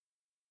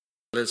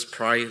Let's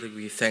pray, give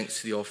you thanks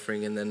for the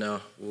offering, and then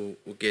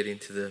we'll get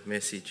into the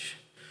message.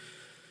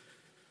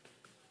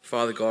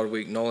 Father God, we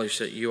acknowledge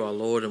that you are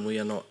Lord and we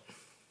are not.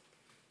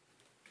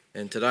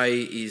 And today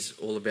is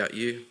all about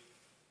you.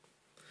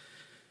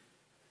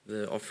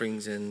 The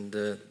offerings and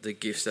the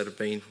gifts that have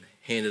been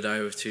handed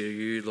over to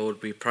you,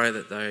 Lord, we pray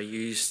that they are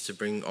used to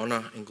bring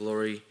honour and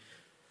glory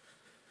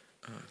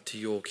to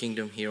your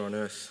kingdom here on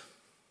earth.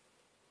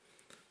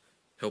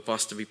 Help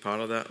us to be part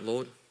of that,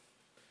 Lord.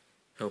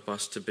 Help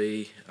us to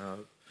be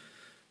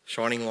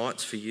shining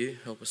lights for you.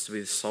 Help us to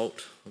be the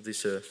salt of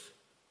this earth.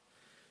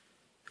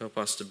 Help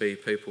us to be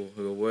people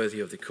who are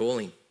worthy of the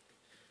calling.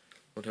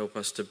 Lord, help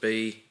us to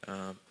be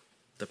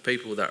the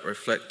people that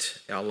reflect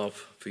our love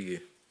for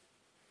you.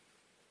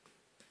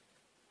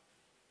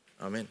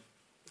 Amen.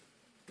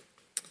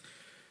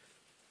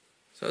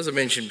 So as I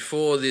mentioned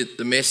before,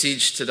 the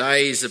message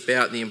today is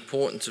about the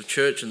importance of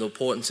church and the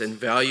importance and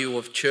value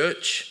of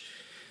church.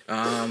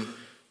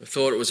 I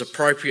thought it was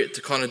appropriate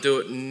to kind of do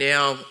it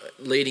now,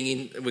 leading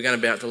in. We're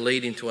about to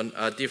lead into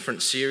a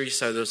different series,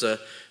 so there's a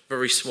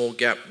very small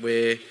gap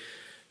where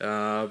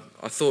I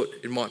thought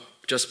it might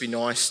just be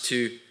nice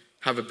to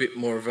have a bit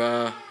more of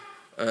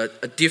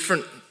a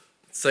different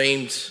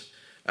themed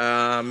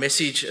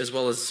message, as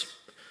well as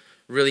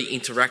really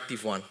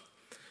interactive one.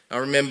 I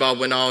remember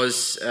when I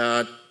was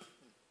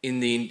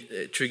in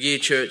the Tregear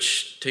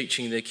Church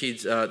teaching the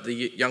kids,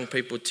 the young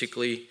people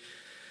particularly,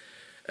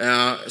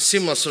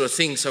 similar sort of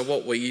thing. So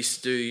what we used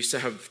to do, used to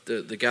have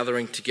the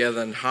gathering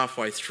together, and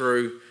halfway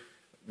through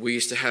we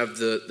used to have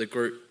the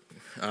group,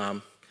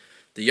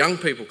 the young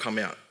people come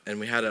out, and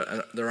we had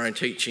their own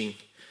teaching.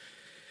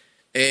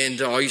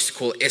 And I used to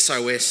call it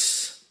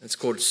SOS. It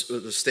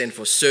stands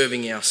for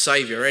Serving Our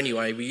Saviour.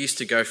 Anyway, we used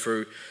to go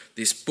through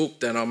this book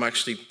that I'm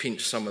actually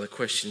pinched some of the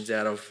questions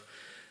out of.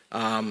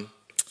 And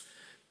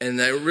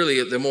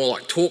they're more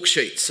like talk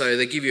sheets. So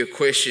they give you a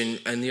question,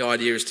 and the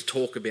idea is to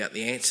talk about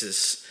the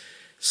answers.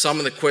 Some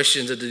of the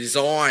questions are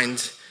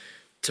designed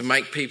to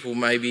make people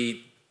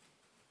maybe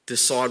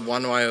decide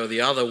one way or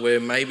the other, where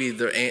maybe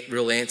the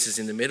real answer's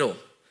in the middle.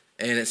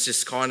 And it's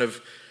just kind of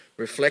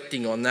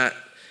reflecting on that.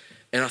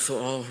 And I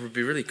thought, it would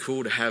be really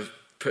cool to have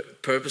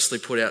purposely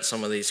put out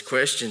some of these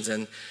questions.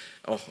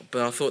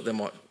 But I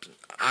thought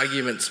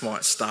arguments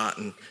might start,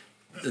 and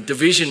the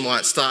division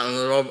might start.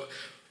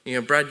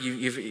 And Brad,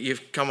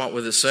 you've come up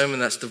with a sermon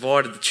that's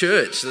divided the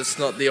church. That's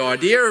not the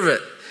idea of it.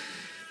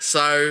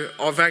 So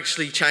I've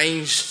actually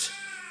changed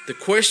the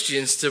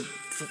questions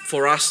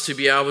for us to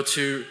be able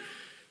to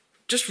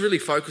just really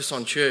focus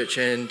on church,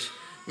 and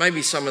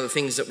maybe some of the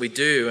things that we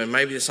do, and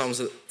maybe some of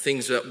the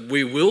things that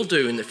we will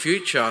do in the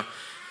future,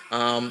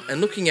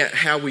 and looking at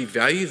how we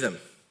value them.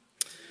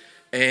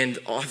 And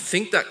I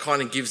think that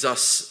kind of gives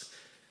us,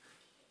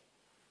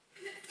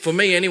 for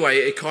me anyway,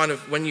 it kind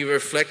of, when you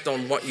reflect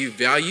on what you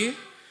value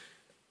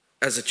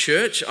as a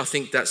church, I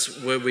think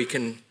that's where we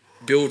can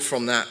build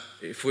from that.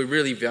 If we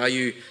really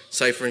value,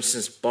 say for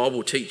instance,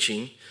 Bible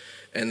teaching,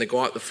 and the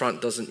guy at the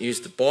front doesn't use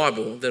the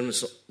Bible, then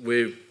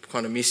we're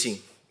kind of missing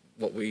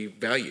what we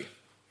value.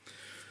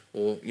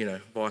 Or,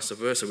 vice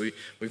versa.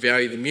 We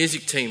value the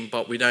music team,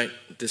 but we don't.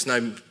 There's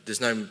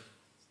no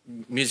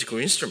musical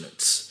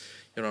instruments.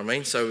 You know what I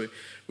mean? So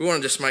we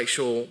want to just make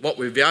sure what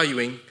we're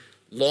valuing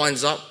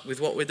lines up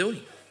with what we're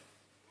doing.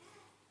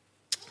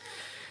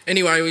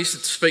 Anyway, we used to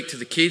speak to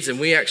the kids, and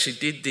we actually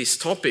did this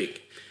topic.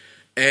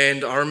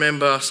 And I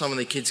remember some of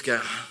the kids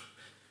go,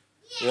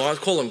 well, I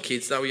call them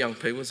kids, they were young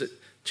people, is that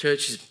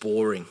church is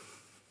boring.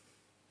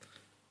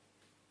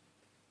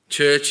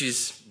 Church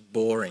is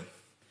boring.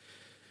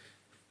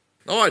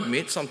 I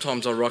admit,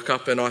 sometimes I rock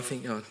up and I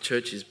think,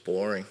 church is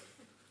boring.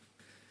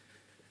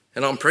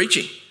 And I'm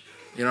preaching,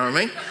 you know what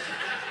I mean?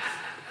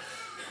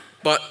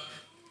 But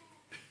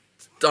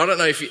I don't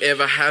know if you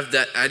ever have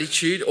that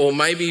attitude, or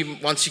maybe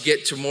once you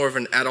get to more of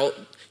an adult,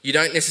 you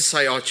don't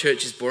necessarily say,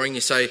 church is boring,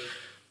 you say,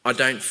 I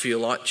don't feel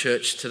like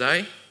church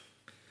today,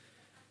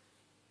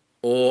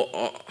 or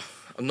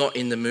I'm not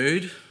in the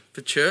mood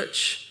for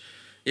church.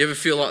 You ever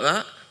feel like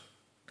that?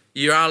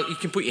 You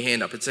can put your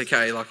hand up, it's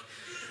okay. Like,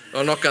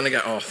 I'm not going to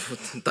go,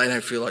 they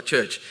don't feel like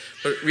church.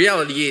 But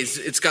reality is,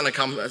 it's going to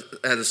come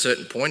at a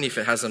certain point, if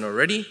it hasn't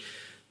already.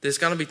 There's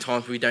going to be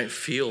times we don't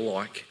feel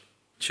like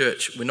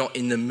church. We're not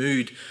in the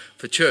mood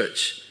for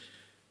church.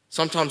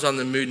 Sometimes I'm in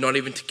the mood not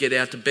even to get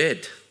out of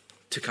bed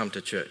to come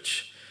to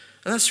church.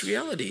 And that's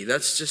reality.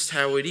 That's just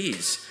how it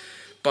is.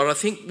 But I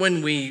think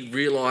when we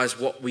realise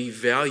what we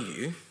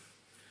value,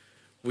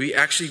 we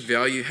actually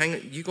value.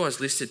 You guys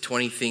listed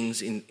 20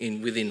 things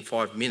in within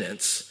 5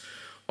 minutes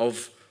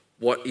of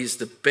what is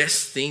the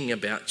best thing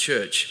about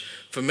church.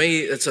 For me,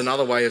 it's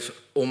another way of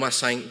almost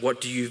saying,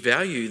 what do you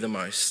value the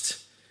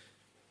most?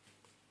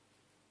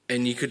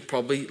 And you could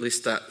probably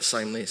list that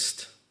same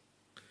list.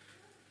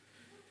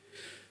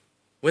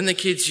 When the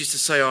kids used to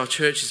say,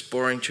 church is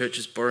boring,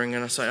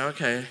 and I say,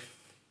 okay,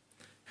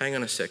 hang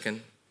on a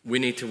second. We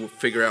need to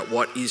figure out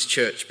what is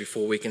church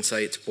before we can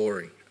say it's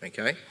boring,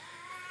 okay?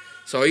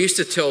 So I used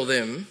to tell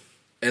them,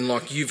 and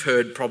like you've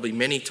heard probably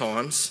many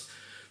times,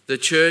 the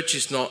church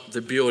is not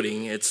the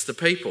building, it's the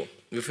people.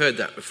 We've heard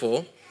that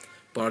before,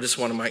 but I just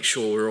want to make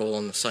sure we're all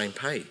on the same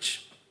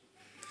page.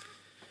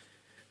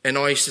 And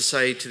I used to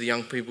say to the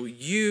young people,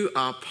 you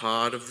are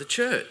part of the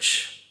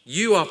church.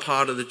 You are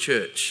part of the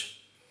church.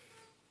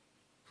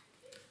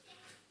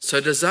 So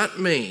does that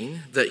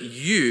mean that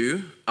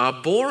you are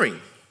boring?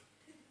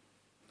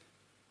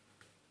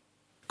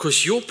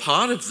 Because you're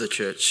part of the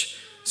church.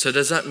 So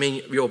does that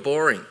mean you're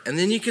boring? And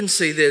then you can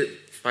see their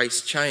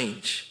face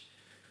change.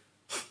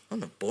 I'm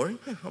not boring.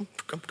 I'm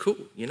cool.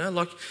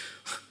 Like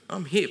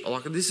I'm hip.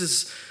 Like this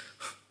is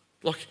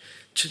like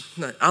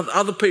no,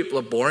 other people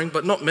are boring,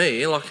 but not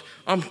me. Like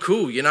I'm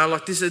cool.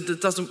 Like this.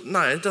 It doesn't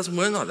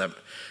work like that.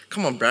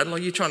 Come on, Brad.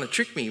 Like you're trying to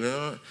trick me.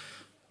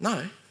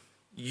 No,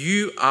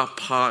 you are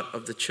part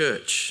of the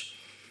church.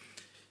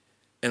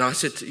 And I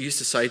used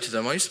to say to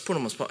them, I used to put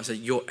them on the spot. I said,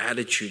 your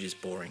attitude is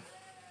boring.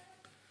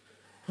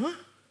 Huh?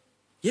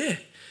 Yeah,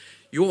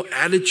 your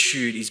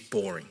attitude is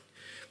boring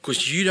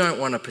because you don't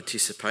want to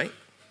participate.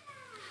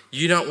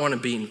 You don't want to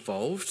be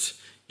involved.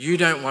 You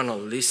don't want to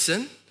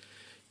listen.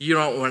 You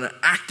don't want to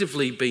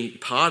actively be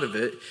part of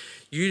it.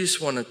 You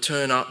just want to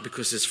turn up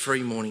because there's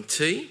free morning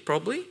tea,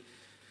 probably.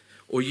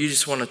 Or you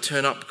just want to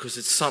turn up because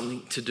it's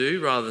something to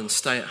do rather than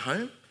stay at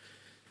home.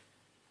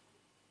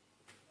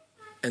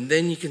 And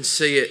then you can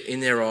see it in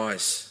their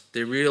eyes.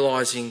 They're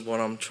realising what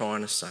I'm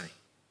trying to say.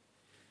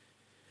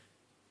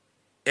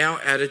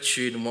 Our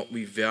attitude and what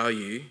we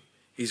value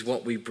is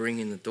what we bring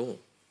in the door.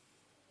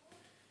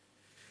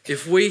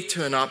 If we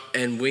turn up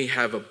and we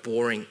have a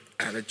boring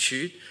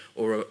attitude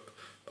or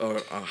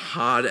a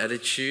hard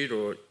attitude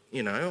or,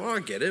 I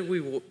get it, we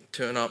will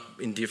turn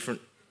up in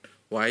different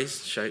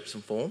ways, shapes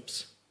and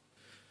forms.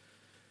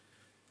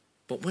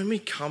 But when we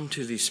come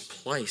to this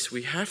place,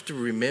 we have to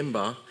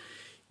remember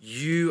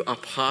you are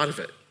part of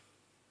it.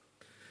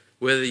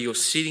 Whether you're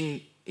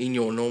sitting in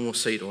your normal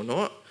seat or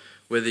not,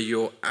 whether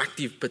you're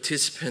active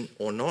participant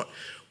or not,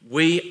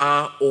 we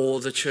are all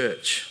the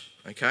church,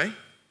 okay?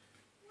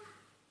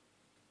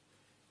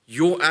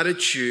 Your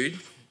attitude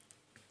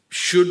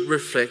should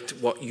reflect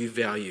what you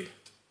value.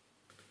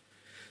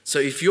 So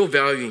if you're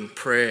valuing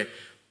prayer,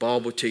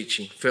 Bible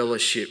teaching,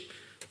 fellowship,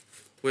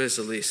 where's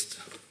the list?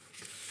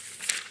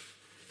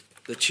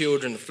 The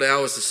children, the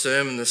flowers, the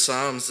sermon, the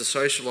psalms, the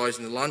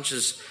socialising, the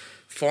lunches,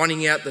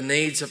 finding out the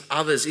needs of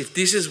others. If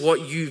this is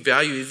what you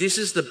value, if this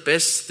is the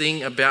best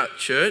thing about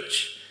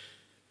church,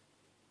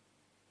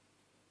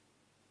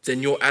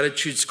 then your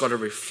attitude's got to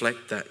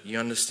reflect that. You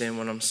understand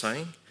what I'm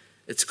saying?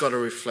 It's got to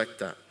reflect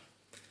that.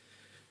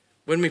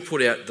 When we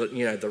put out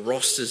the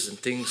rosters and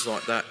things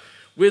like that,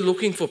 we're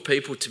looking for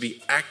people to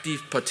be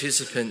active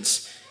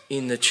participants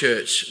in the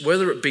church,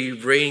 whether it be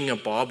reading a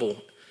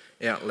Bible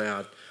out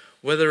loud,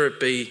 whether it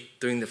be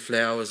doing the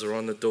flowers or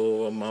on the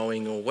door or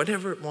mowing or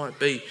whatever it might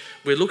be.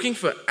 We're looking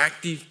for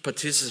active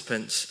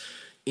participants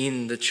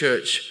in the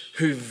church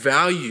who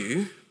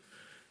value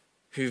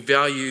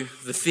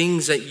the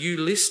things that you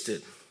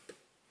listed.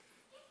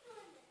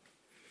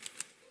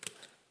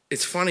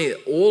 It's funny,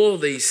 all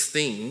of these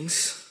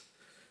things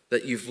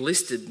that you've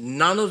listed,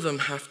 none of them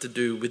have to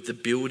do with the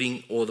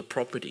building or the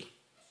property.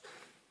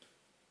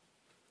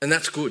 And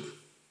that's good.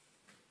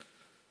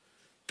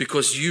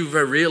 Because you've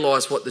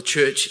realised what the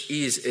church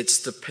is. It's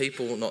the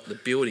people, not the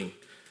building.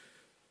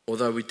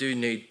 Although we do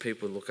need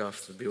people to look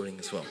after the building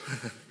as well.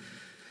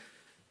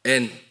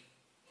 And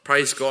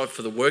praise God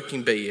for the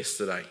working bee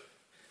yesterday.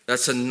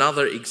 That's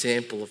another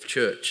example of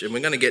church. And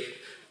we're going to get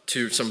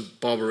to some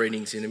Bible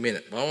readings in a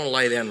minute. But I want to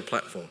lay down the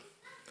platform.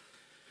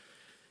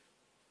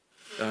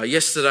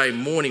 Yesterday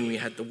morning we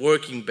had the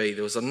working bee.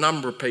 There was a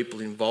number of people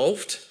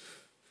involved.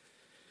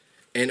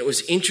 And it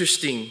was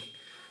interesting,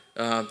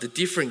 the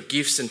different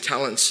gifts and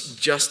talents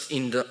just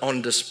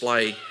on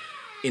display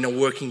in a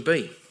working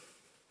bee.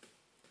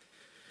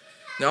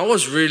 Now I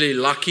was really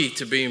lucky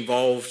to be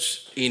involved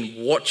in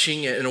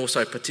watching it and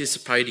also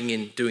participating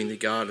in doing the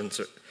garden,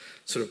 sort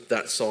of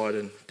that side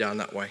and down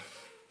that way.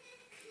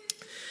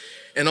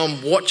 And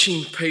I'm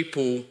watching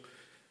people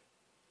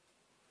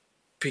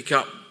pick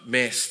up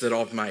mess that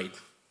I've made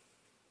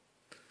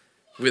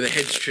with a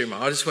hedge trimmer.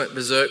 I just went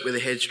berserk with a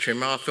hedge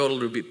trimmer. I felt a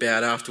little bit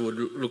bad afterward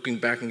looking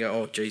back and go,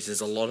 oh geez,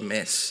 there's a lot of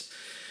mess.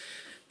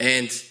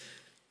 And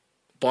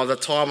by the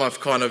time I've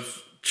kind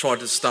of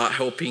tried to start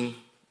helping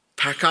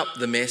pack up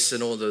the mess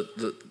and all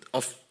the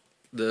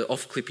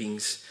off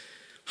clippings,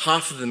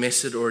 half of the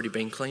mess had already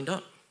been cleaned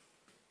up.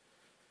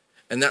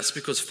 And that's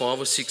because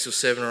 5 or 6 or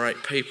 7 or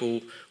 8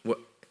 people were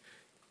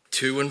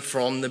to and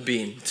from the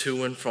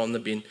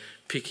bin,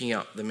 picking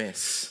up the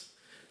mess.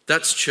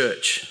 That's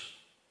church.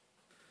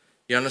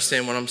 You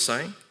understand what I'm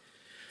saying?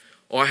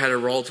 I had a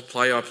role to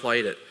play, I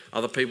played it.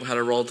 Other people had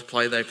a role to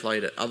play, they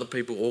played it. Other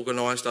people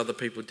organised, other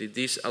people did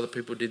this, other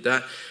people did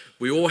that.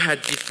 We all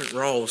had different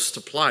roles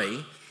to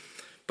play,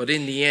 but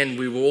in the end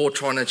we were all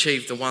trying to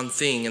achieve the one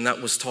thing, and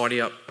that was tidy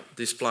up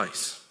this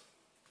place.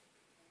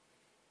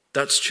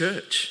 That's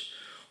church.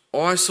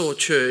 I saw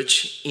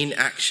church in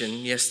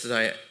action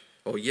yesterday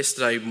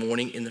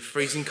morning in the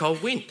freezing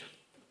cold wind.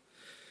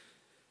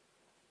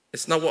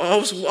 It's not what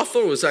I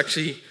thought it was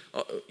actually.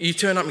 You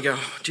turn up and go,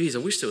 oh, geez, I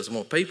wish there was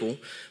more people.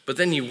 But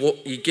then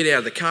you get out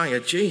of the car and go,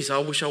 geez, I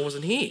wish I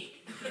wasn't here.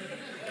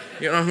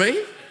 You know what I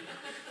mean?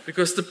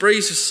 Because the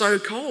breeze was so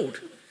cold.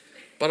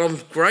 But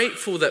I'm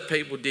grateful that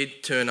people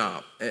did turn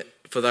up.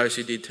 For those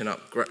who did turn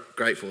up,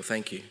 grateful,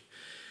 thank you.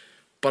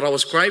 But I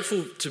was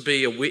grateful to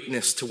be a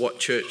witness to what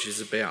church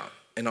is about.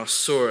 And I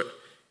saw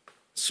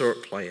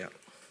it play out.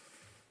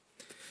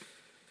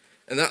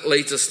 And that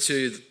leads us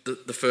to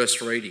the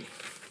first reading.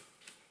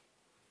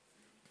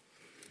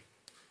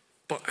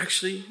 But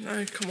actually,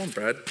 no, come on,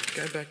 Brad.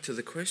 Go back to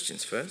the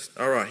questions first.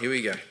 All right, here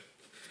we go.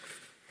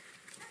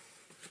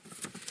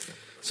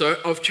 So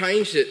I've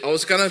changed it. I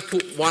was going to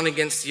put one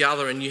against the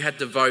other and you had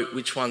to vote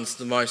which one's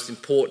the most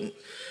important.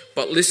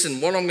 But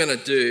listen, what I'm going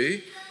to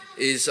do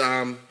is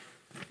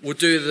we'll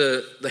do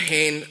the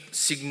hand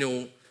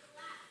signal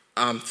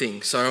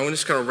thing. So I'm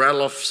just going to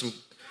rattle off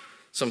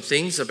some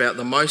things about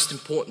the most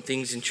important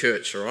things in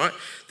church, all right?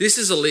 This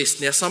is a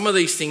list. Now, some of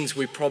these things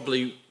we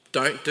probably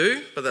don't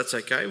do, but that's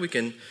okay. We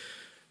can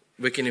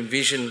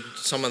envision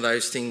some of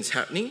those things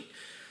happening.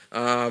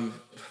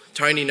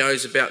 Tony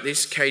knows about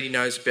this. Katie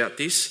knows about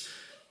this.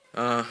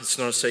 It's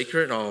not a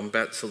secret. I'm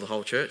about to tell the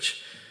whole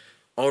church.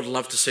 I would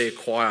love to see a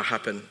choir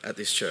happen at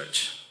this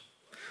church.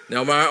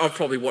 Now, I've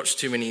probably watched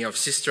too many of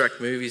Sister Act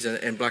movies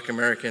and Black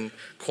American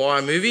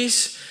choir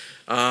movies.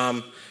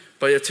 But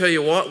I tell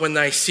you what, when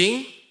they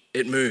sing,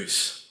 it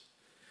moves.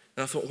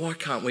 And I thought, why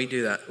can't we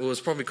do that? Well,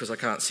 it's probably because I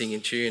can't sing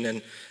in tune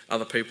and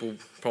other people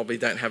probably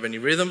don't have any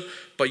rhythm.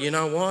 But you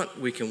know what?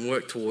 We can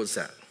work towards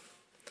that.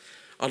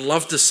 I'd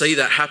love to see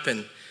that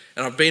happen.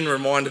 And I've been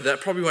reminded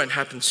that probably won't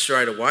happen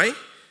straight away,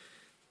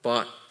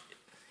 but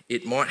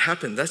it might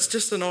happen. That's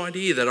just an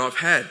idea that I've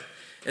had.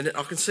 And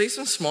I can see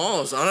some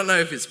smiles. I don't know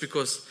if it's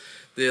because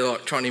they're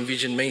like trying to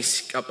envision me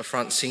up the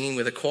front singing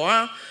with a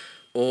choir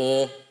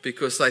or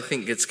because they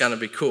think it's going to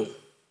be cool.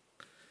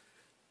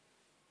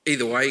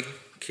 Either way,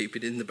 keep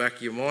it in the back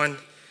of your mind.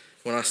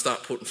 When I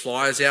start putting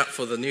flyers out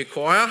for the new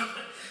choir,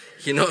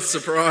 you're not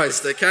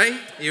surprised, okay?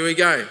 Here we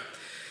go.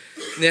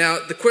 Now,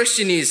 the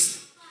question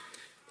is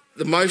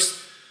the most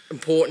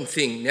important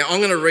thing. Now, I'm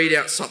going to read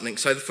out something.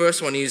 So the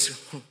first one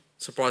is,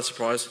 surprise,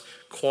 surprise,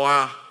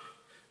 choir,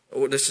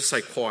 or let's just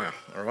say choir,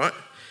 all right?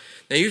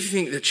 Now, if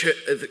you think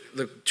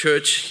the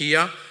church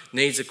here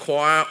needs a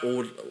choir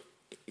or,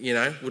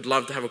 would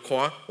love to have a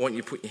choir, I want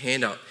you to put your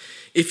hand up.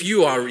 If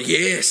you are,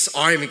 yes,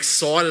 I'm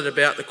excited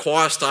about the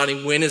choir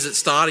starting. When is it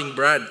starting,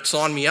 Brad?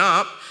 Sign me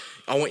up.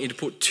 I want you to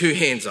put 2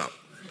 hands up.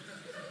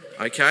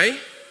 Okay?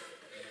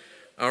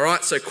 All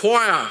right, so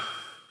choir.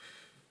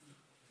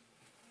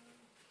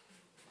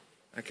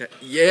 Okay,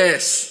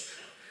 yes.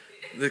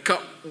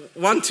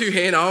 1, 2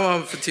 hand.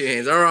 I'm for 2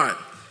 hands. All right.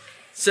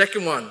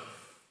 Second one.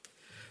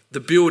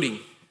 The building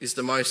is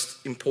the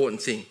most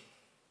important thing.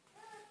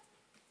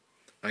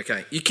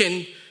 Okay, you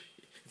can,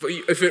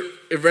 if it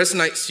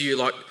resonates to you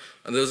like,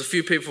 and there's a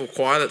few people for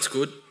choir, that's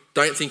good.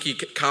 Don't think you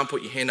can't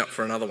put your hand up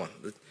for another one.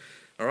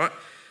 All right?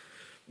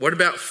 What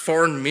about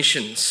foreign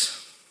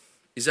missions?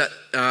 Is that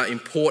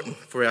important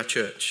for our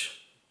church?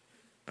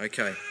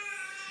 Okay.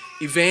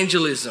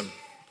 Evangelism.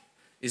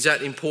 Is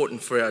that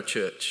important for our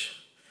church?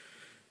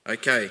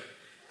 Okay.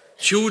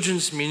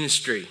 Children's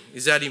ministry.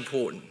 Is that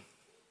important?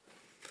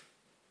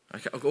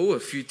 Okay. Oh, a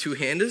few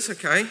 2-handers.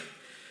 Okay.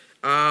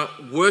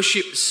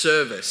 Worship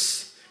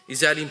service.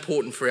 Is that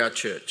important for our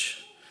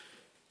church?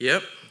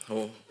 Yep.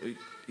 Or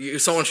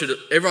everyone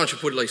should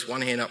put at least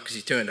 1 hand up because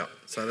you turned up.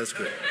 So that's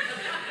good.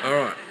 All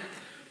right.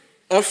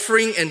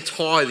 Offering and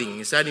tithing.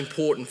 Is that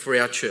important for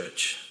our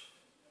church?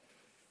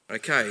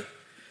 Okay.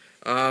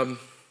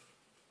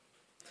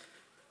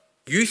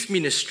 Youth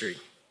ministry.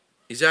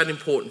 Is that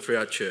important for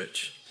our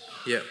church?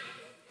 Yep.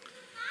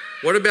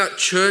 What about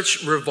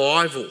church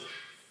revival?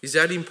 Is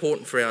that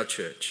important for our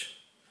church?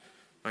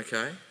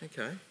 Okay.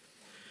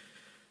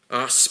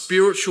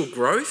 Spiritual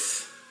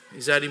growth.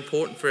 Is that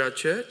important for our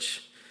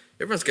church?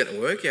 Everyone's getting to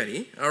work out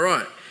here. All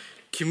right.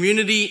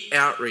 Community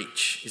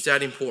outreach. Is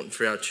that important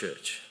for our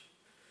church?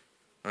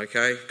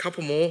 Okay. A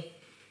couple more.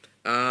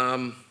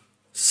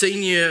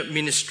 Senior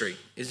ministry.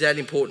 Is that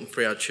important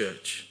for our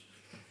church?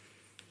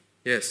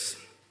 Yes.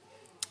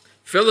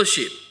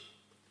 Fellowship.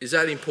 Is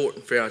that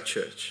important for our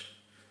church?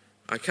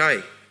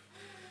 Okay.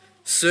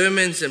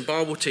 Sermons and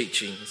Bible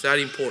teaching. Is that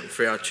important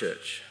for our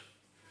church?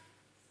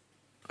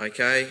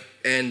 Okay.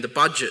 And the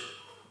budget.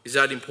 Is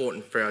that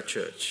important for our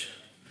church?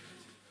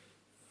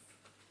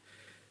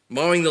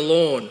 Mowing the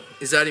lawn.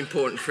 Is that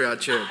important for our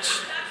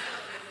church?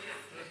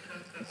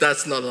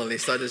 That's not on the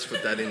list. I just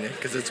put that in there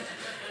because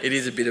it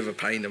is a bit of a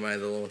pain to mow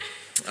the lawn.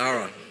 All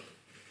right.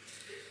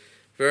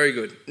 Very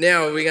good.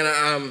 Now we're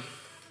going to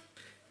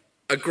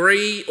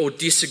agree or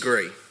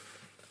disagree.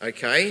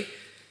 Okay.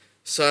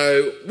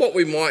 So what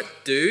we might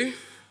do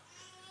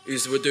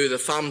is we'll do the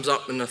thumbs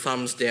up and the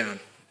thumbs down.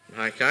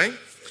 Okay.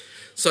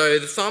 So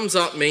the thumbs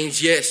up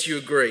means yes, you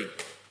agree.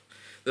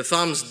 The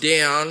thumbs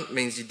down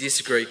means you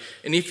disagree.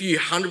 And if you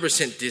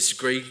 100%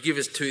 disagree, give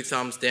us 2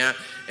 thumbs down.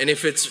 And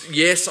if it's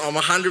yes, I'm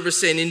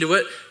 100% into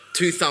it,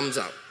 2 thumbs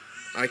up.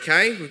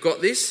 Okay, we've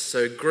got this.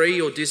 So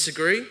agree or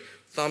disagree.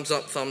 Thumbs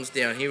up, thumbs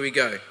down. Here we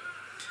go.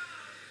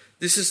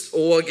 This is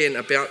all again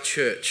about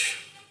church.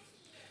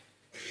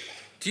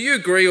 Do you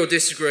agree or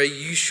disagree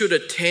you should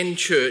attend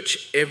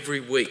church every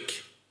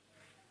week?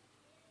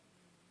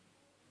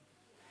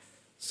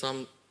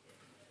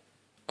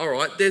 All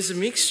right, there's a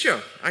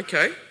mixture.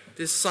 Okay,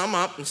 there's some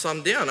up and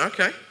some down.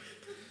 Okay,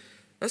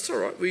 that's all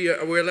right.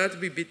 We're allowed to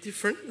be a bit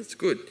different. That's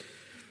good.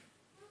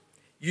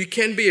 You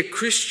can be a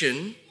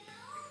Christian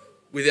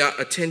without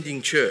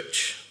attending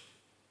church.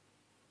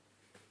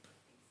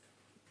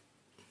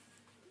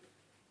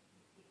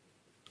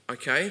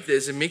 Okay,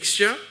 there's a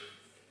mixture.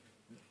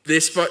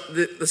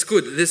 That's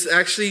good. It's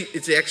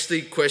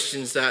actually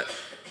questions that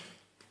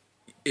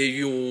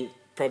you'll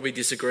probably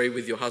disagree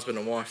with your husband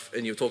and wife,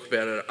 and you'll talk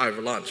about it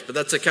over lunch. But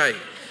that's okay.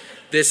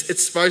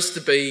 It's supposed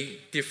to be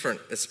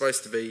different. It's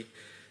supposed to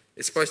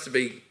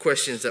be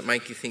questions that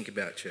make you think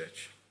about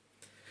church.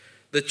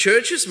 The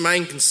church's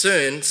main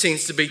concern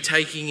seems to be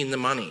taking in the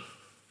money.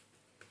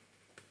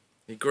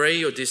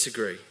 Agree or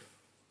disagree?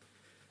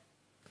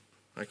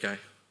 Okay.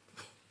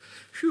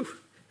 Phew.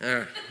 All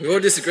right. We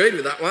all disagreed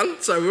with that one,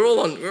 so we're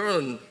on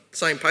the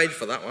same page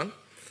for that one.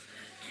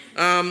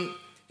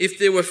 If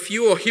there were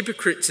fewer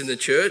hypocrites in the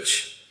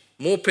church,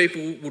 more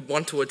people would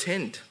want to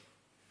attend.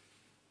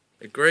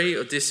 Agree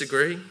or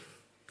disagree?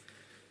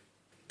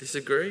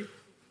 Disagree?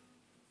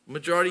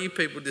 Majority of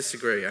people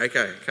disagree.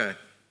 Okay.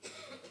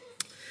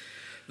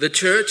 The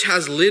church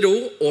has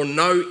little or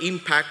no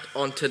impact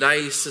on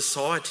today's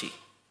society.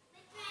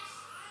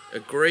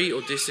 Agree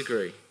or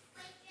disagree?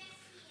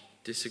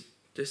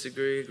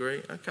 Disagree,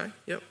 agree? Okay,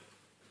 yep.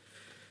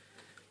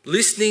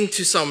 Listening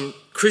to some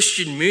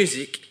Christian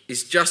music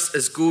is just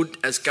as good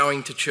as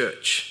going to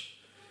church.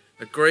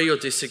 Agree or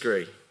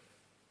disagree?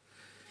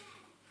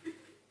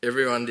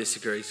 Everyone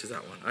disagrees with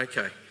that one.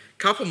 Okay,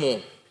 couple more.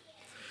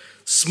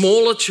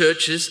 Smaller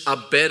churches are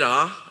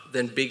better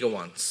than bigger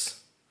ones.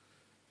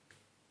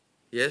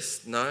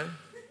 Yes? No?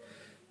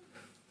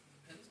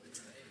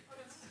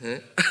 Yeah.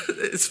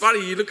 It's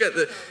funny, you look at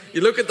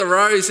the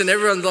rows and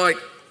everyone's like,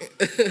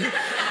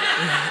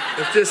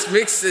 it's just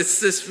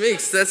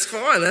mixed. That's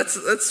fine. That's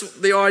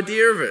the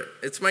idea of it.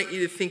 It's make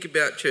you think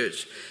about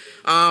church.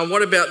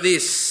 What about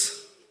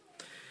this?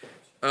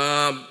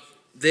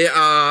 There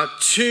are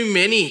too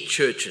many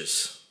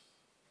churches.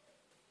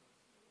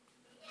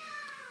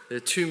 There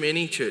are too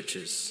many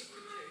churches.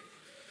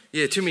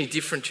 Yeah, too many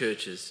different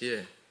churches.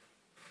 Yeah.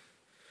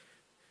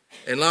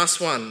 And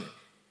last one.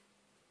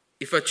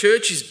 If a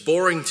church is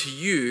boring to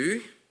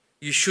you,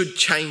 you should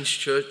change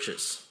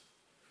churches.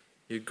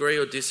 You agree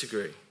or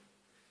disagree?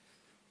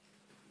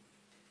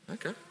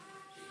 Okay.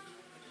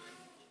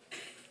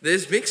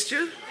 There's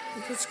mixture?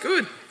 That's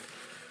good.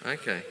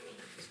 Okay.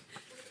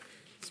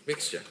 It's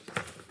mixture.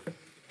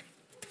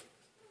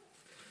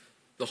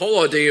 The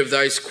whole idea of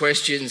those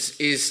questions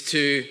is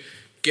to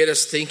get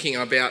us thinking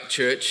about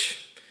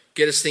church,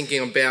 get us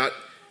thinking about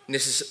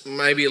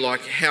maybe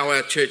like how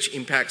our church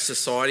impacts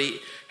society,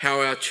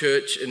 how our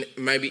church and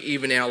maybe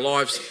even our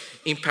lives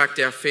impact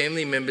our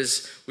family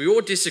members. We all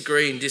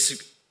agree and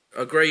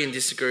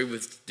disagree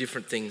with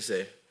different things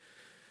there.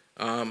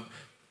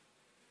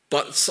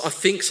 But I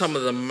think some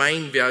of the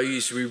main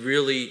values we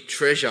really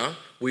treasure,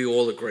 we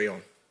all agree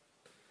on.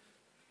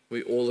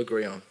 We all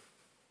agree on.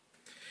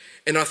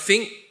 And I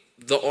think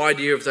the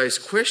idea of those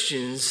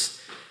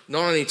questions,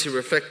 not only to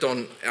reflect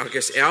on, I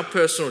guess, our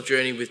personal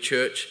journey with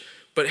church,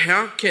 but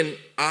how can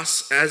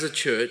us as a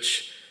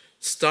church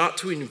start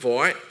to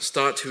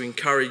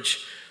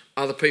encourage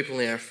other people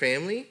in our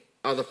family,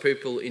 other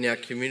people in our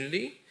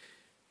community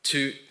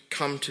to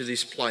come to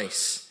this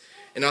place.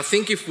 And I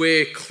think if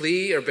we're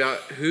clear about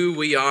who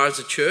we are as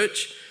a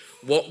church,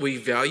 what we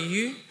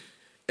value,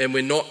 and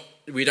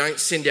we don't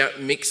send out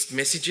mixed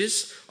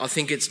messages, I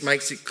think it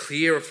makes it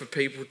clearer for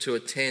people to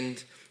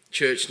attend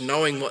church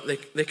knowing what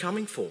they're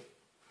coming for.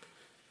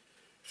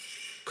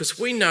 Because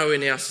we know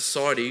in our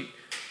society,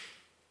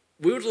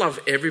 we would love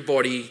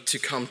everybody to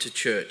come to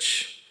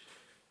church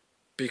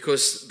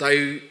because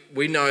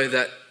we know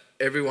that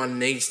everyone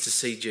needs to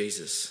see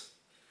Jesus.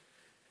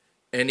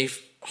 And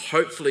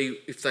hopefully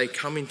if they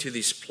come into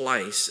this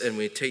place and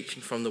we're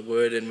teaching from the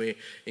word and we're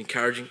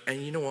encouraging,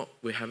 and you know what,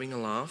 we're having a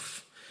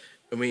laugh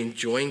and we're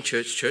enjoying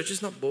church. Church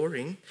is not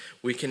boring.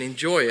 We can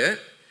enjoy it.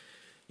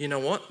 You know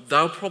what?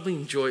 They'll probably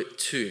enjoy it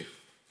too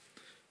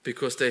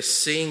because they're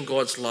seeing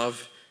God's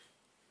love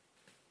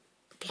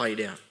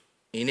played out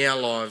in our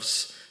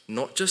lives,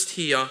 not just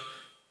here,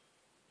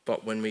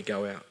 but when we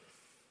go out.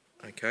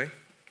 Okay?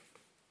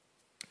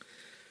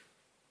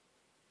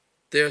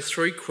 There are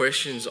 3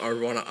 questions I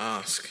want to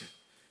ask,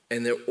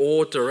 and they're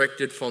all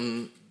directed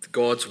from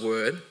God's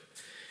word.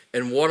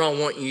 And what I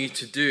want you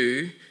to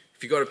do,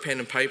 if you've got a pen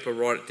and paper,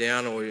 write it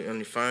down, or on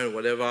your phone or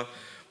whatever.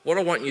 What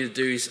I want you to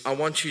do is I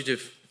want you to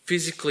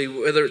physically,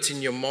 whether it's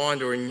in your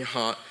mind or in your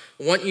heart,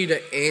 I want you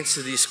to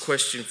answer this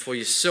question for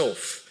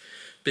yourself,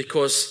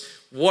 because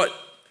what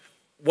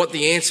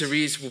the answer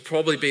is will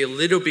probably be a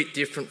little bit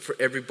different for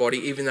everybody,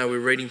 even though we're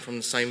reading from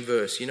the same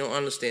verse. You know,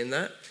 understand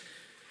that?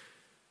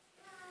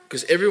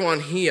 Because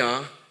everyone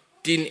here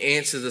didn't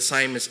answer the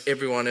same as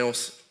everyone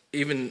else,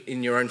 even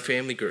in your own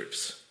family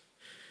groups.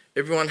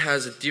 Everyone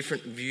has a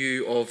different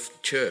view of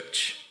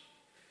church.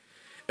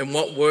 And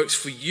what works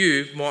for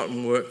you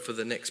mightn't work for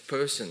the next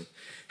person.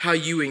 How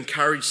you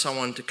encourage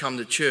someone to come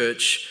to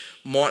church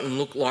mightn't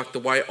look like the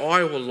way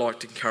I would like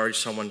to encourage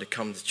someone to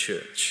come to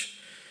church.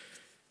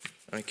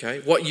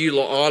 Okay,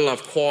 I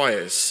love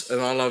choirs, and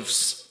I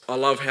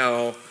love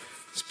how,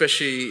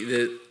 especially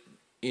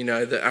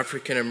the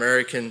African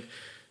American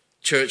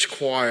church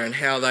choir, and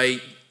how they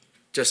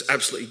just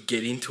absolutely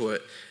get into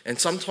it. And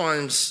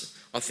sometimes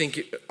I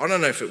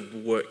don't know if it will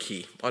work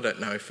here. I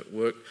don't know if it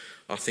worked.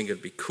 I think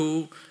it'd be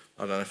cool.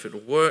 I don't know if it'll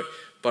work,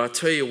 but I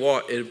tell you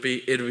what, it'll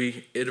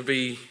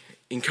be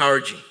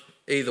encouraging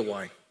either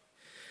way.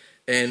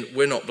 And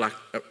we're not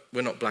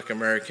black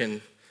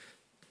American,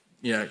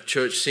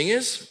 church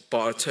singers,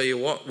 but I tell you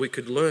what, we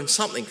could learn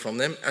something from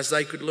them as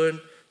they could learn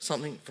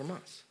something from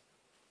us.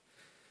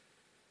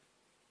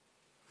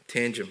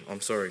 Tangent,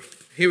 I'm sorry.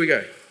 Here we go.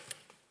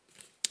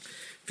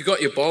 If you've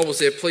got your Bibles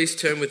there, please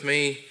turn with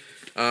me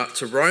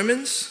to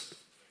Romans.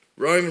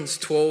 Romans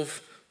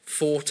 12,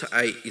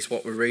 4-8 is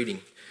what we're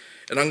reading.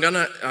 And I'm going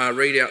to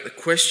read out the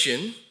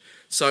question.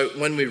 So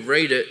when we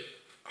read it,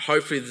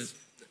 hopefully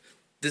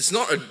there's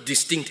not a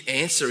distinct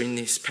answer in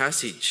this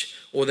passage.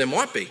 Or there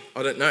might be,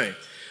 I don't know.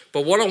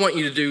 But what I want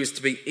you to do is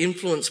to be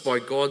influenced by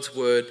God's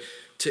word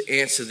to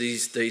answer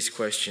these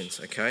questions,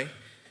 okay?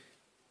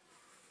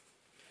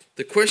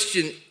 The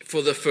question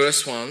for the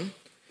first one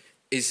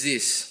is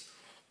this: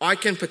 I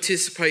can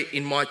participate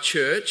in my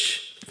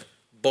church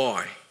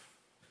by.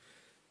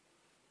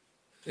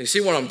 You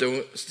see what I'm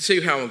doing? See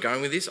how I'm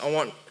going with this? I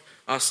want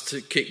us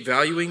to keep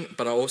valuing,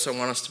 but I also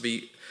want us to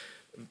be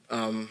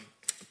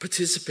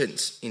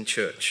participants in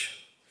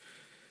church.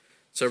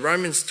 So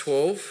Romans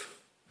 12,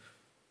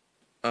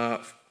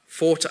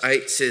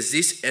 4-8 says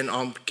this, and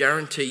I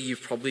guarantee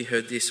you've probably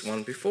heard this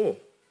one before.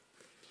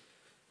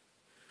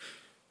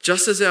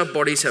 Just as our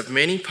bodies have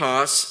many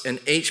parts and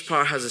each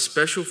part has a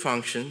special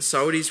function,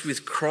 so it is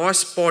with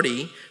Christ's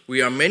body.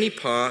 We are many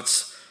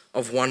parts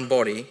of one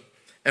body,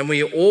 and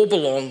we all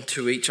belong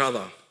to each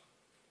other.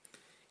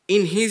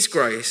 In his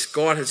grace,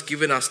 God has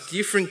given us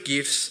different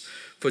gifts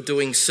for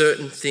doing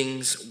certain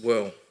things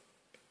well.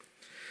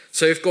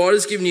 So if God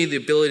has given you the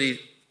ability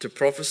to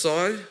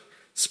prophesy,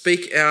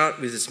 speak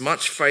out with as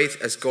much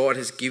faith as God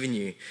has given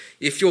you.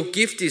 If your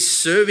gift is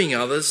serving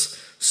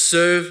others,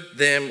 serve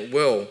them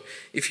well.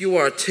 If you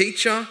are a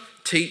teacher,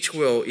 teach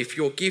well. If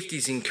your gift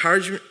is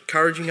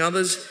encouraging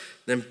others,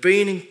 then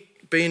be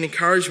an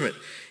encouragement.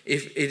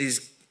 If it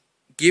is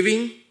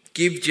giving,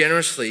 give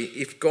generously.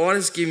 If God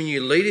has given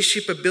you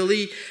leadership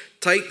ability,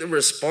 take the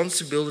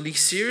responsibility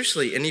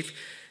seriously. And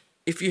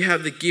if you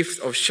have the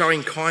gift of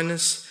showing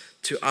kindness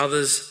to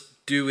others,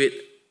 do it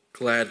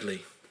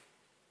gladly.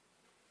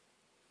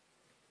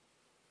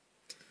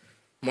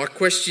 My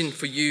question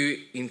for you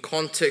in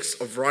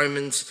context of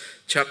Romans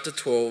chapter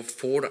 12,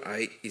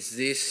 4-8 is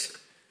this: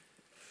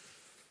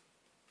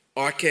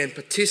 I can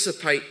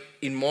participate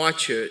in my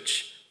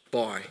church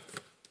by.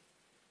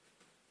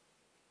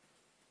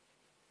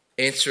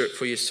 Answer it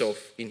for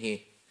yourself in here,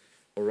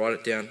 or write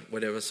it down,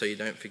 whatever, so you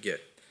don't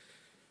forget.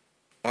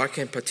 I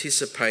can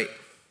participate.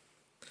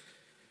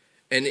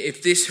 And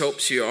if this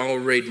helps you, I'll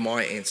read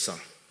my answer.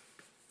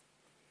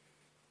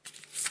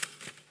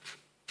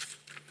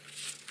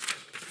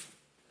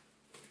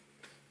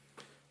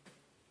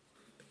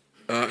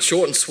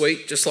 Short and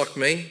sweet, just like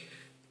me.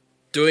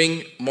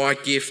 Doing my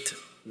gift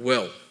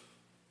well.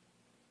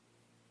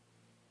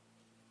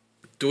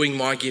 Doing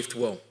my gift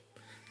well.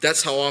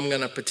 That's how I'm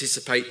going to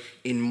participate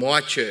in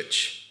my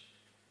church.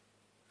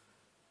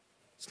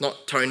 It's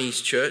not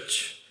Tony's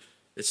church.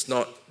 It's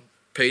not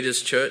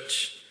Peter's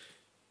church.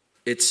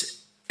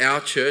 It's our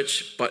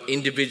church, but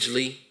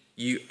individually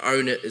you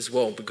own it as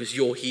well because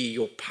you're here,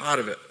 you're part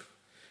of it.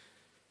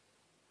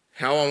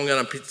 How I'm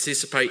going to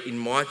participate in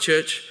my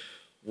church?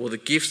 Well, the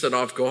gifts that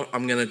I've got,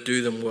 I'm going to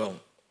do them well.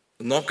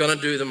 I'm not going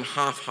to do them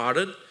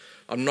half-hearted.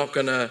 I'm not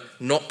going to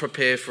not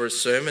prepare for a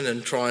sermon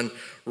and try and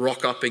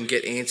rock up and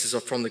get answers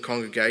from the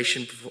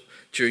congregation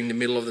during the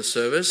middle of the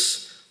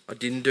service. I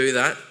didn't do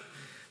that.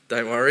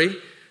 Don't worry.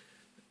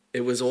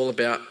 It was all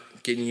about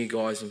getting you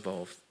guys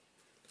involved.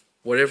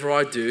 Whatever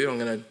I do, I'm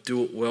going to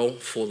do it well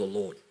for the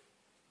Lord.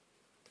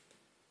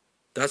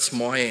 That's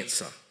my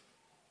answer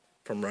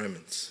from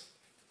Romans.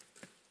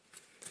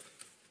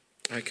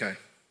 Okay.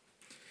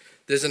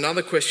 There's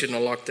another question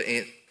I'd like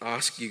to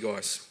ask you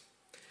guys.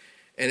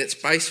 And it's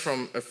based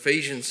from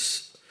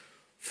Ephesians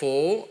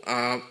 4.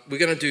 We're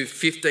going to do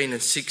 15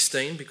 and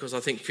 16 because I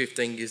think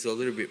 15 gives a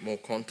little bit more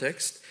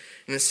context.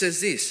 And it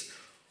says this: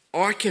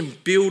 I can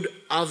build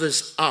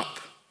others up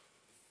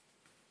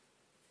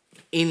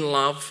in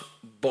love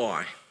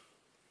by.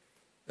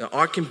 Now,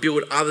 I can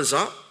build others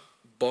up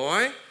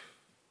by,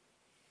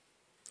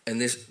 and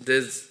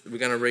we're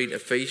going to read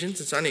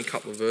Ephesians. It's only a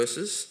couple of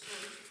verses,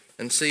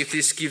 and see if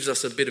this gives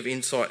us a bit of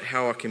insight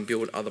how I can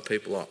build other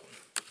people up.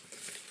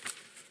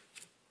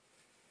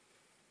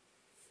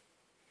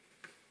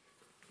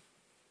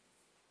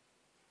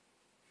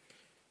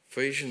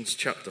 Ephesians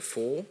chapter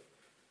 4,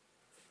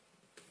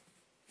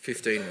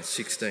 15 and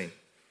 16.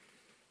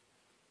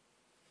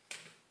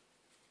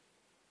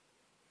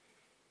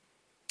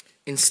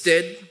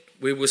 Instead,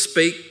 we will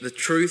speak the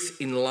truth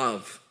in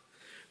love,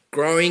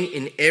 growing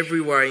in every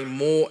way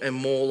more and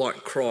more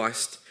like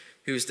Christ,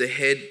 who is the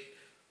head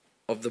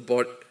of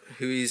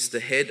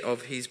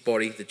his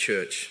body, the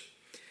church.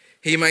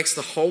 He makes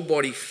the whole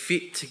body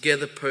fit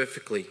together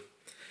perfectly.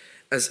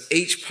 As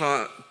each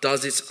part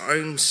does its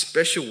own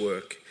special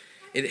work,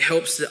 it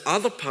helps the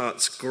other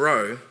parts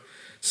grow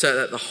so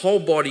that the whole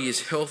body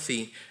is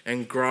healthy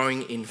and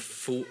growing and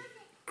full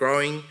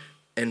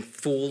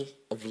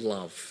of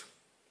love.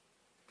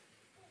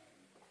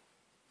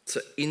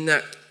 So in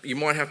that, you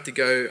might have to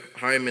go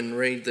home and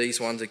read these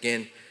ones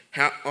again.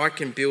 How I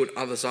can build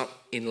others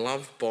up in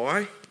love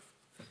by...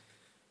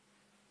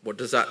 What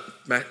does that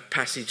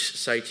passage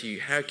say to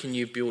you? How can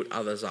you build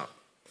others up?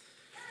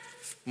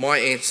 My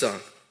answer,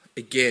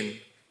 again,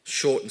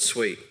 short and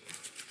sweet.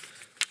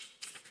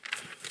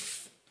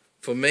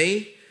 For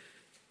me,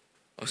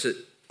 I said,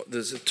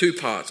 there's two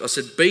parts. I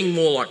said, being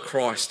more like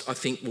Christ, I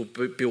think will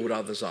build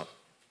others up.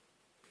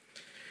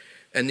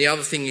 And the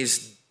other thing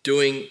is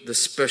doing the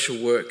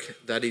special work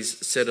that is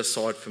set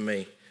aside for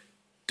me.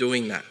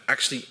 Doing that,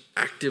 actually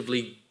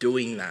actively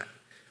doing that,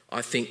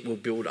 I think will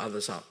build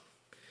others up.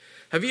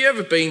 Have you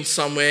ever been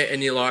somewhere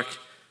and you're like,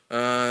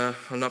 I'm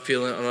not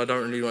feeling it and I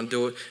don't really want to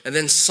do it, and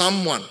then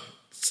someone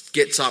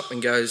gets up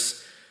and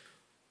goes,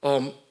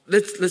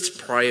 let's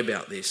pray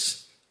about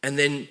this. And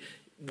then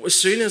as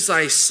soon as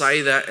they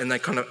say that and they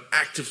kind of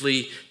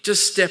actively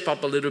just step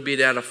up a little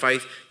bit out of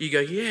faith, you go,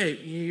 yeah,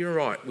 you're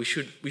right, we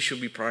should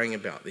be praying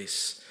about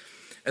this.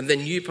 And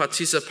then you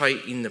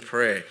participate in the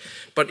prayer.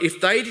 But if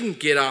they didn't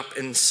get up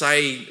and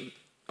say,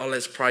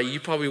 let's pray, you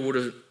probably would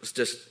have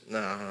just,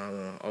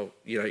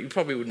 you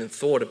probably wouldn't have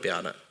thought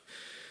about it.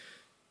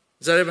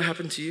 Has that ever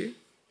happened to you?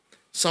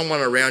 Someone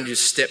around you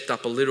stepped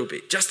up a little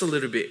bit, just a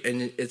little bit,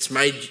 and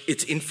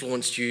it's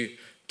influenced you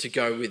to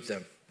go with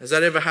them. Has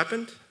that ever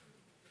happened?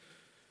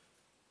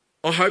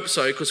 I hope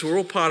so, because we're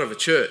all part of a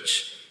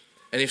church.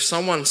 And if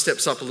someone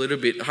steps up a little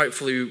bit,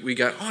 hopefully we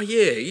go, oh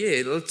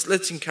yeah,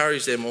 let's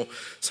encourage them. Or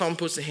someone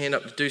puts their hand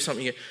up to do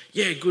something, you go,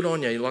 yeah, good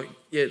on you.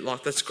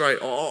 That's great.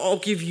 I'll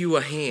give you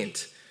a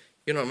hand.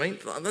 You know what I mean?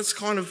 That's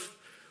kind of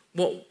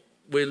what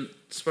we're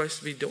supposed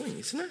to be doing,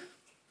 isn't it?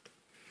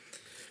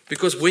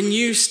 Because when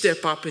you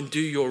step up and do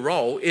your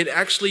role, it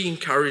actually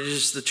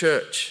encourages the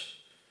church.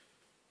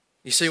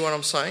 You see what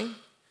I'm saying?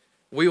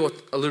 We are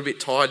a little bit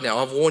tired now.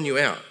 I've worn you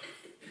out.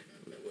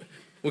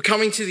 We're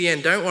coming to the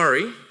end, don't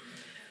worry.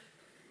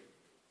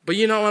 But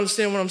you don't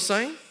understand what I'm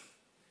saying?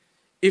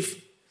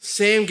 If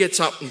Sam gets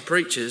up and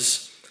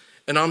preaches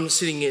and I'm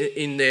sitting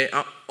in there,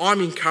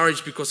 I'm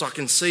encouraged because I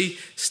can see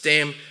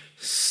Sam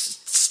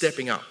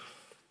stepping up.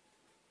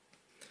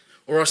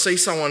 Or I see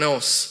someone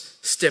else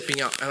stepping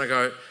up and I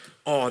go,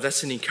 oh,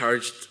 that's an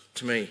encouragement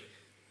to me.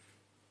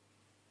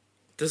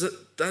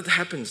 That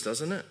happens,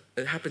 doesn't it?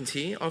 It happens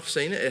here. I've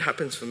seen it. It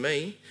happens for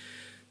me.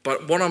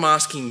 But what I'm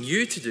asking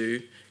you to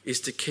do is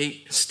to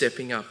keep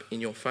stepping up in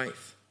your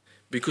faith.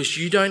 Because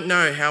you don't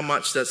know how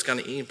much that's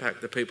going to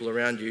impact the people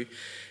around you.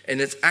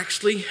 And it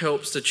actually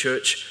helps the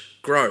church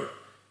grow.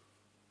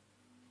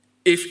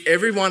 If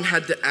everyone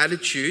had the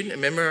attitude,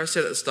 remember I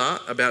said at the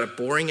start about a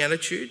boring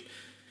attitude?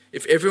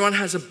 If everyone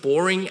has a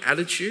boring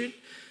attitude,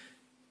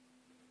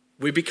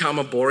 we become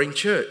a boring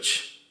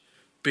church.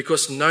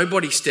 Because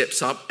nobody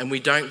steps up and we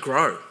don't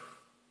grow.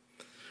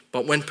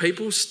 But when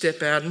people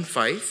step out in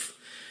faith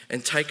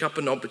and take up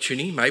an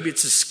opportunity, maybe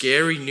it's a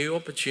scary new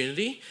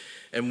opportunity,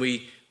 and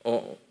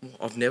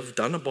I've never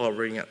done a Bible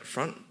reading at the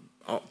front,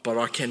 but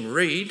I can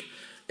read,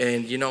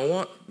 and you know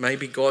what?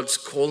 Maybe God's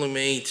calling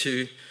me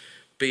to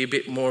be a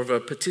bit more of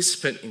a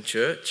participant in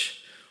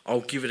church.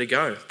 I'll give it a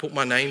go. Put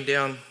my name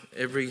down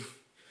every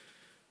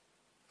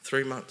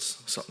 3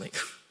 months or something.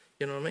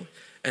 You know what I mean?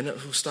 And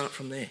it will start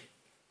from there.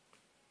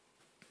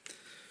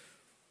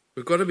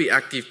 We've got to be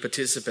active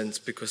participants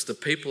because the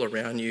people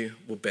around you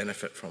will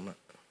benefit from it.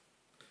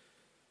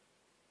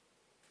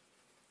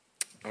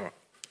 All right.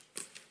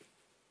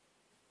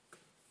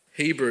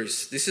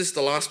 Hebrews. This is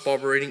the last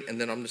Bible reading and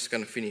then I'm just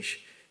going to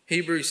finish.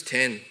 Hebrews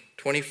 10,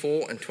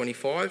 24 and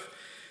 25.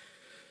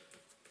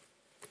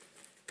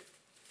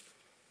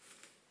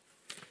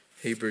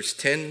 Hebrews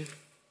 10,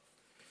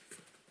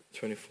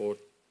 24,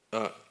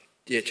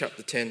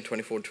 chapter 10,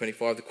 24 and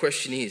 25. The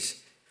question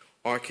is,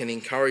 I can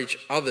encourage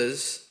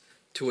others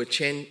to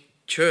attend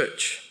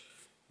church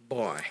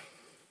by.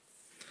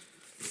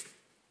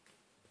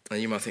 And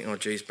you might think, oh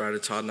geez, Brad,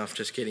 it's hard enough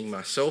just getting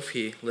myself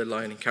here, let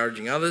alone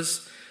encouraging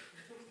others.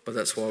 But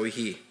that's why we're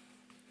here.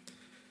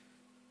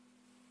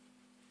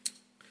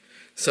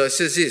 So it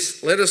says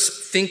this, let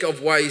us think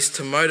of ways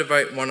to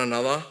motivate one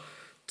another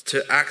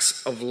to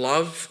acts of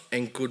love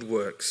and good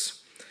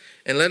works.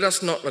 And let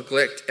us not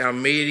neglect our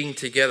meeting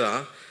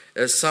together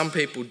as some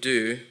people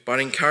do, but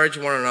encourage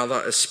one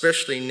another,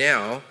 especially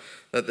now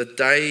that the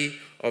day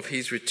of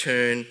his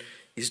return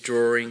is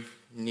drawing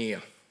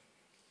near.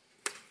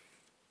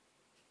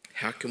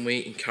 How can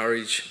we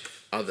encourage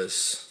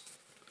others?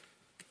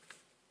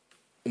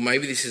 Or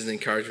maybe this is an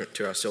encouragement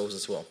to ourselves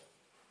as well.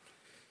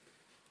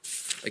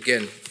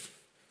 Again,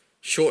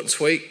 short and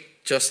sweet,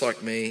 just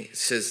like me,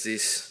 says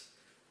this.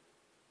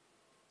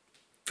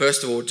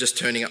 First of all, just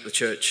turning up the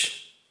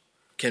church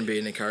can be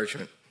an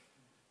encouragement.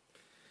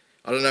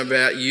 I don't know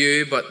about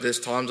you, but there's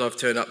times I've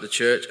turned up the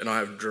church and I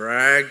have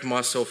dragged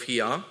myself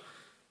here,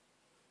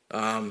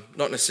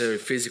 not necessarily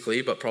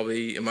physically, but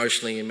probably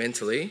emotionally and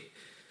mentally.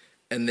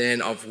 And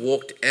then I've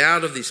walked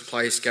out of this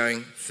place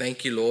going,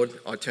 thank you, Lord,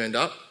 I turned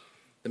up.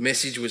 The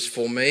message was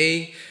for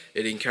me.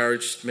 It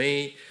encouraged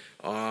me.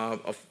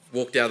 I've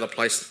walked out of the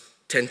place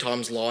 10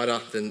 times lighter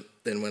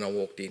than when I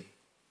walked in.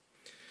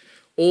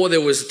 Or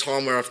there was a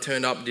time where I've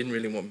turned up, didn't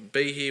really want to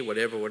be here,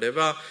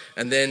 whatever.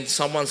 And then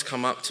someone's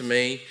come up to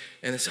me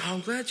and they say, oh,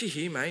 I'm glad you're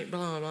here, mate,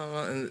 blah, blah,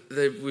 blah. And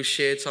we've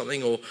shared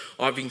something, or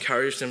I've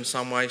encouraged them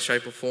some way,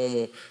 shape or form,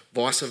 or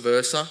vice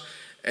versa.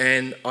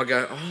 And I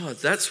go, oh,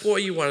 that's why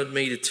you wanted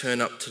me to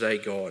turn up today,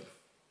 God.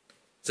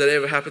 Has that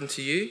ever happened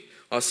to you?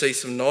 I see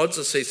some nods,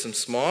 I see some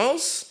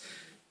smiles.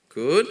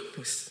 Good.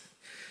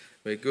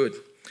 We're good.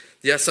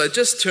 Yeah, so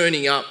just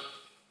turning up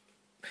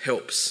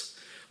helps.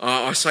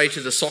 I say to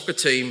the soccer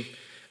team,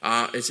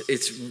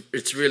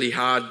 it's really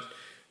hard.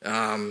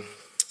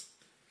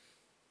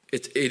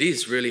 It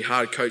is really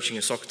hard coaching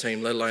a soccer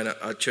team, let alone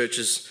a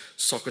church's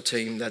soccer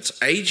team that's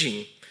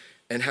aging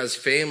and has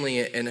family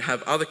and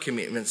have other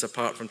commitments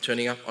apart from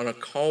turning up on a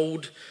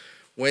cold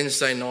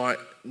Wednesday night.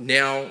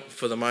 Now,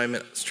 for the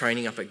moment, it's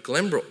training up at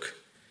Glenbrook.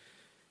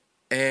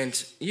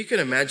 And you can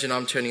imagine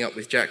I'm turning up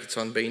with jackets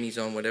on,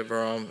 beanies on,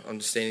 whatever. I'm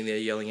just standing there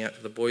yelling out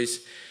to the boys.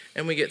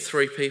 And we get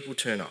 3 people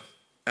turn up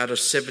out of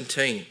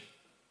 17,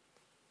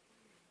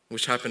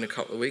 which happened a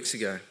couple of weeks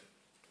ago.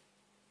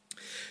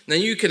 Now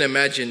you can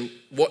imagine,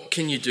 what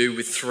can you do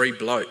with 3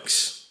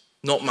 blokes?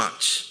 Not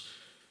much.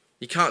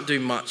 You can't do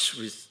much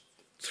with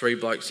 3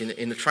 blokes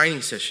in a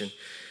training session.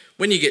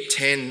 When you get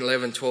 10,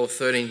 11, 12,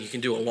 13, you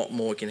can do a lot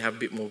more. You can have a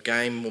bit more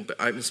game, more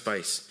open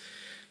space.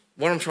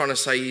 What I'm trying to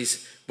say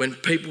is, when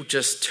people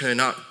just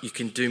turn up, you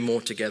can do more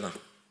together.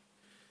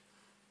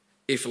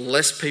 If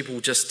less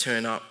people just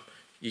turn up,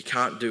 you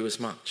can't do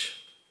as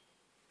much.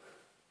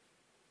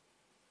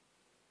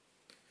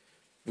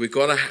 We've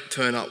got to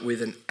turn up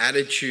with an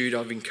attitude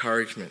of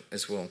encouragement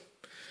as well.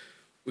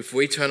 If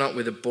we turn up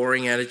with a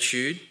boring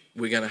attitude,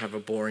 we're going to have a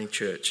boring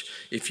church.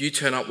 If you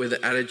turn up with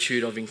an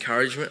attitude of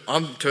encouragement,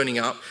 I'm turning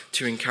up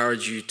to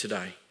encourage you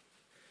today.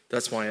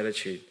 That's my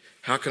attitude.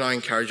 How can I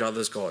encourage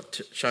others, God?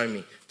 Show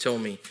me, tell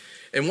me.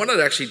 And what it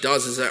actually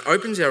does is it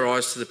opens our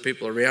eyes to the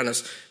people around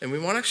us, and we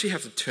might actually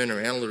have to turn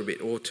around a little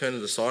bit or turn to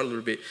the side a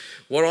little bit.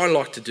 What I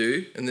like to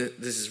do, and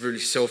this is really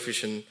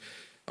selfish and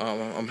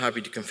I'm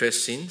happy to confess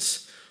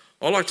sins,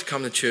 I like to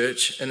come to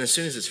church, and as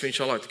soon as it's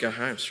finished, I like to go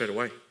home straight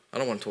away. I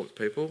don't want to talk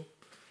to people.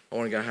 I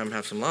want to go home and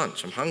have some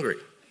lunch. I'm hungry.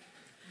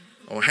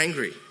 Or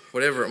hangry,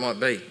 whatever it might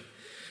be.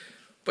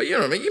 But you know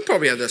what I mean? You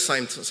probably have the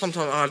same,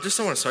 sometimes, I just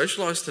don't want to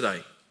socialise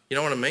today. You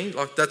know what I mean?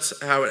 Like, that's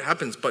how it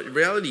happens. But the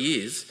reality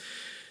is,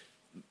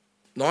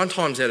 9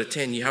 times out of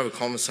 10, you have a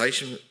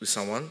conversation with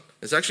someone.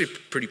 It's actually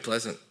pretty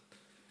pleasant.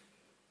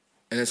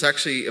 And it's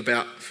actually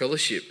about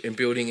fellowship and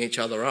building each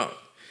other up.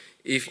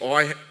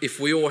 If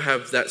we all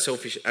have that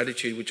selfish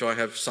attitude, which I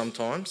have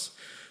sometimes,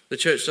 the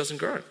church doesn't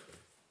grow.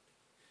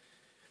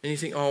 And you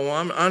think, oh, well,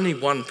 I'm only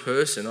one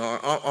person.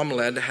 I'm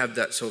allowed to have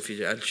that selfish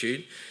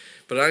attitude.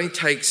 But it only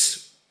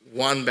takes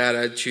one bad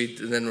attitude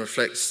and then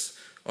reflects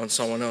on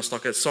someone else.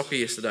 Like at soccer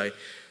yesterday,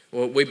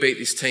 well, we beat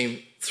this team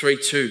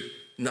 3-2.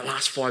 In the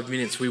last 5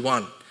 minutes, we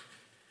won.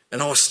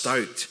 And I was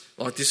stoked.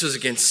 Like, this was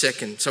against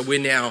second. So we're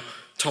now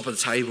top of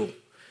the table.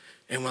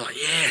 And we're like,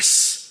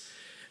 yes.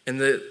 And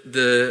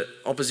the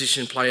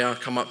opposition player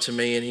come up to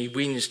me and he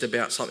whinged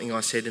about something I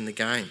said in the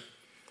game.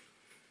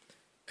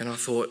 And I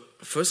thought,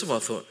 first of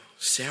all,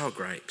 sour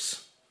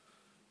grapes.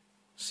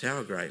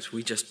 Sour grapes,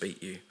 we just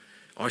beat you.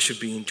 I should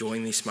be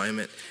enjoying this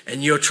moment.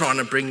 And you're trying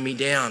to bring me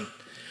down.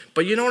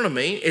 But you know what I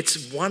mean?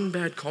 It's one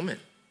bad comment.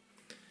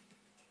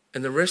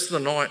 And the rest of the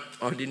night,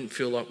 I didn't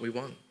feel like we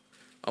won.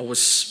 I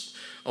was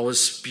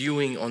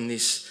spewing on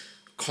this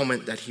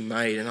comment that he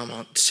made, and I'm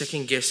like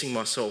second guessing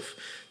myself.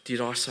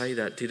 Did I say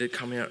that? Did it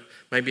come out?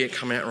 Maybe it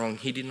come out wrong.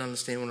 He didn't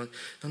understand what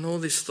and all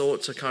these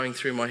thoughts are going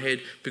through my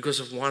head because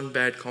of one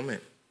bad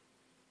comment.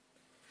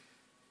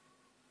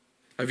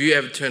 Have you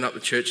ever turned up to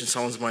church and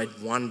someone's made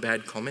one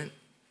bad comment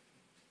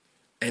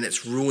and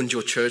it's ruined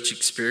your church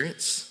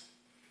experience?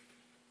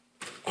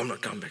 I'm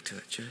not going back to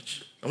that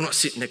church. I'm not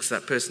sitting next to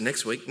that person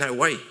next week. No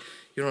way.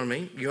 You know what I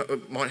mean?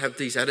 You might have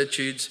these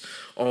attitudes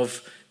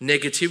of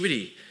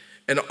negativity.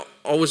 And it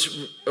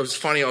was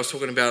funny, I was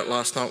talking about it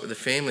last night with the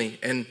family,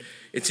 and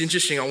it's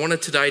interesting. I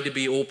wanted today to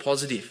be all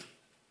positive.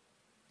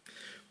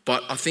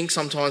 But I think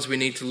sometimes we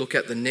need to look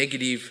at the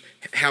negative,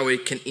 how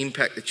it can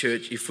impact the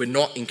church if we're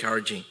not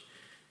encouraging.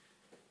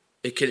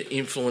 It can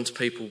influence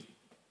people.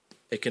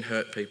 It can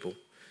hurt people.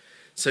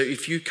 So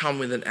if you come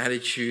with an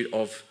attitude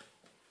of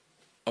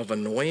of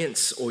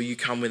annoyance, or you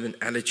come with an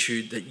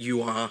attitude that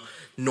you are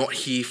not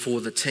here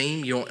for the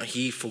team, you're not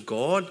here for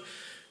God,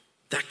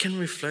 that can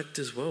reflect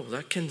as well.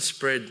 That can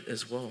spread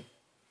as well.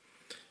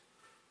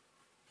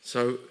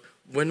 So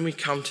when we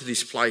come to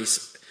this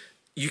place,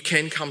 you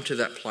can come to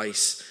that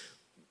place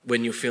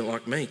when you feel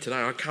like me.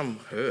 Today I come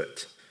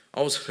hurt.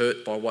 I was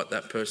hurt by what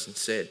that person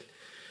said.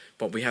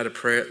 But we had a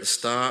prayer at the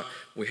start,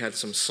 we had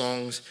some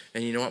songs,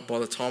 and you know what, by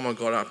the time I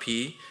got up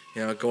here,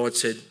 God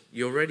said,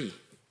 you're ready.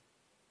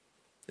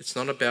 It's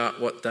not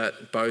about what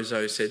that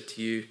bozo said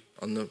to you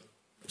on the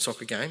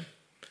soccer game.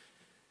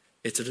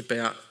 It's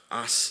about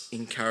us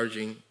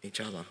encouraging each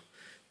other,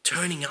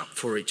 turning up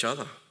for each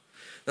other.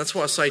 That's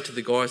why I say to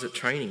the guys at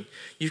training,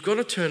 you've got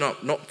to turn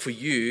up not for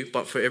you,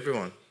 but for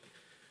everyone.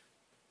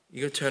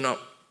 You've got to turn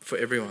up for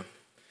everyone.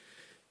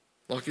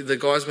 Like the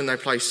guys when they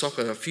play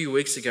soccer, a few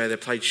weeks ago they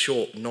played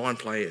short, 9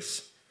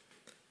 players.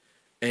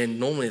 And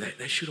normally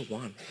they should have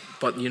won.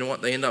 But you know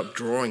what? They end up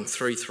drawing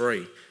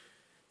 3-3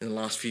 in the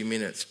last few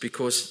minutes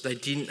because they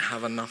didn't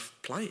have enough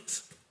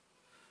players.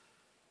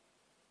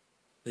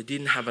 They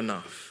didn't have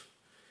enough.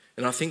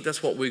 And I think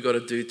that's what we've got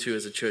to do too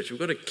as a church. We've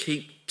got to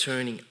keep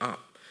turning up.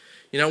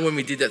 You know, when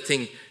we did that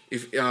thing,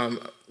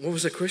 what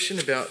was the question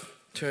about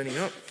turning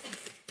up?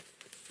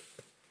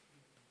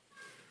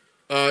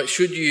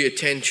 Should you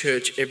attend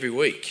church every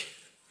week?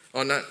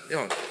 Oh, no,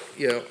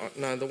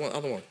 the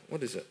other one.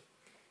 What is it?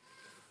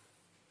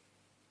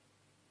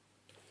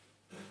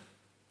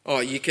 Oh,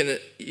 you can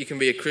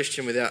be a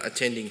Christian without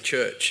attending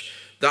church.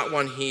 That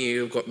one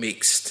here got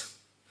mixed.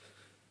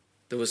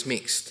 There was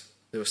mixed.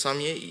 There was some,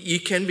 you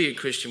can be a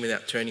Christian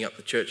without turning up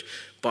to church.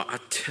 But I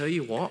tell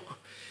you what,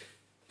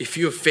 if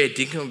you're fair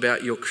dinkum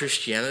about your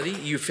Christianity,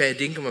 you're fair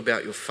dinkum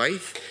about your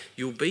faith,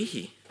 you'll be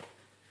here.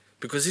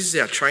 Because this is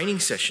our training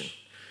session.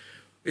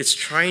 It's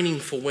training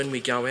for when we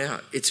go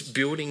out. It's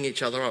building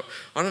each other up.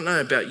 I don't know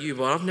about you,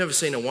 but I've never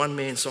seen a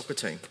one-man soccer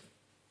team.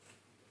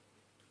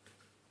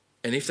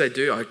 And if they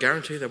do, I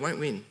guarantee they won't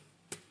win.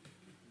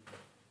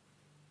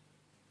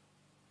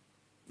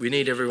 We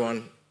need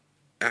everyone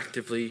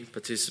actively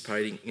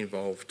participating,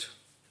 involved.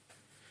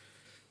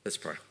 Let's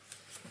pray.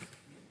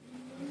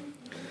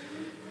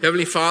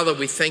 Heavenly Father,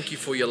 we thank you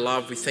for your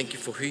love. We thank you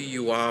for who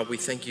you are. We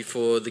thank you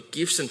for the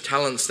gifts and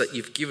talents that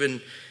you've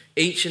given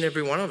each and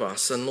every one of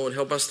us. And Lord,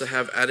 help us to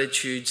have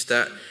attitudes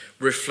that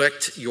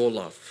reflect your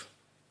love.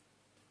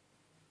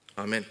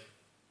 Amen.